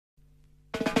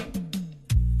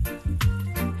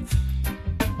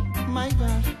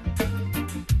gosh.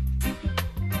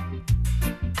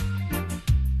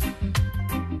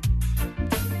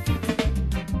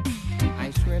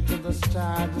 I swear to the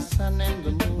stars, the sun and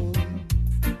the moon.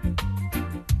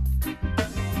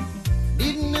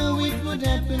 Didn't know it would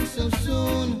happen so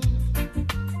soon.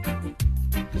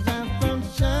 'Cause I found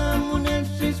someone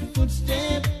else's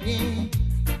footstep, yeah,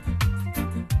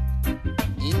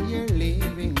 in your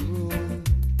living room.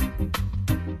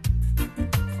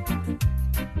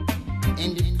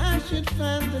 And if I should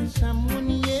find that someone,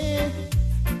 yeah,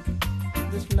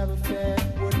 this love affair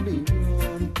would be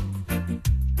ruined,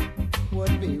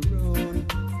 would be ruined.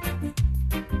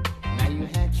 Now you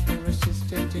asked for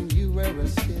assistance and you were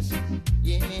assistant,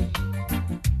 yeah.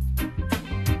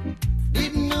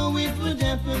 Didn't know it would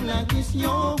happen like this,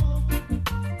 yo.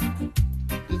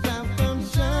 'Cause I found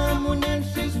someone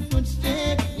else's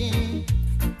footsteps, yeah.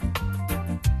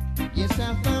 Yes,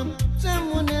 I found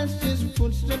someone else's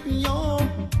footsteps, yo.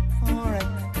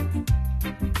 Alright,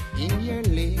 in your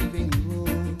living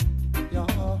room, yo.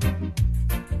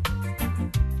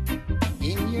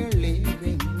 In your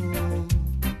living room.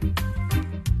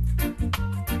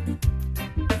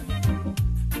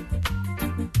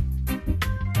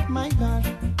 My gosh.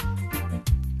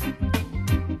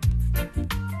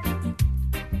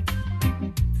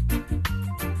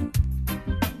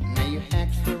 Now you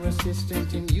asked for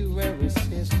assistance and you were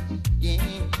assistant, yeah.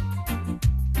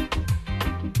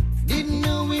 Didn't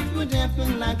know it would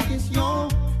happen like this, yo.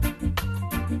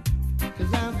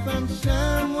 'Cause I found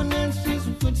someone else's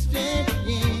footsteps,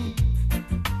 yeah.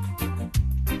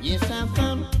 Yes, I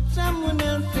found someone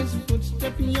else's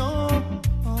footsteps, yo.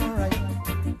 Alright,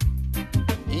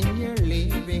 in your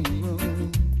living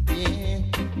room, yeah.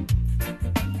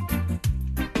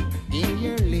 In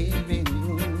your living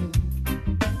room.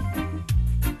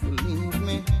 Believe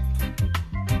me,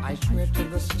 I swear to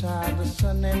the star, the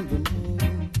sun and the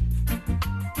moon.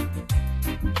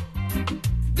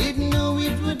 Didn't know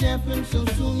it would happen so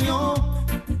soon, yo.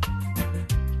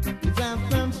 'Cause I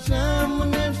found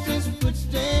someone else's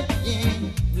footsteps, yeah.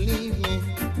 Believe me,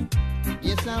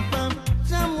 yes, I found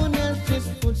someone else's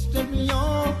footsteps, yo.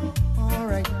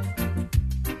 Alright,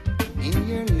 in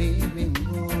your living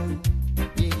room,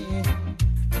 yeah.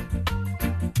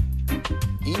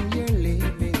 In your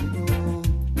living room.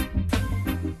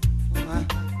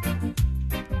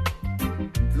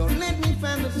 Lord, let me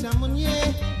find someone, yeah.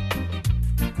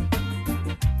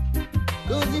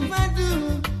 'Cause if I do,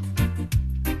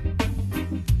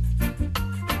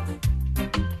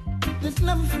 this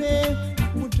love affair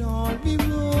would all be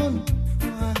ruined.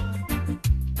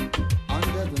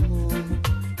 Under the moon,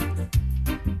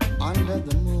 under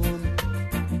the moon,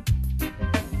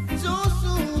 so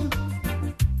soon,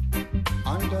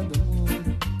 under the moon.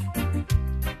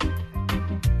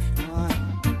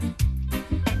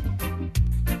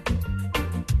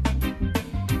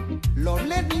 Lord,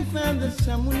 let me find the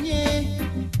someone, yeah.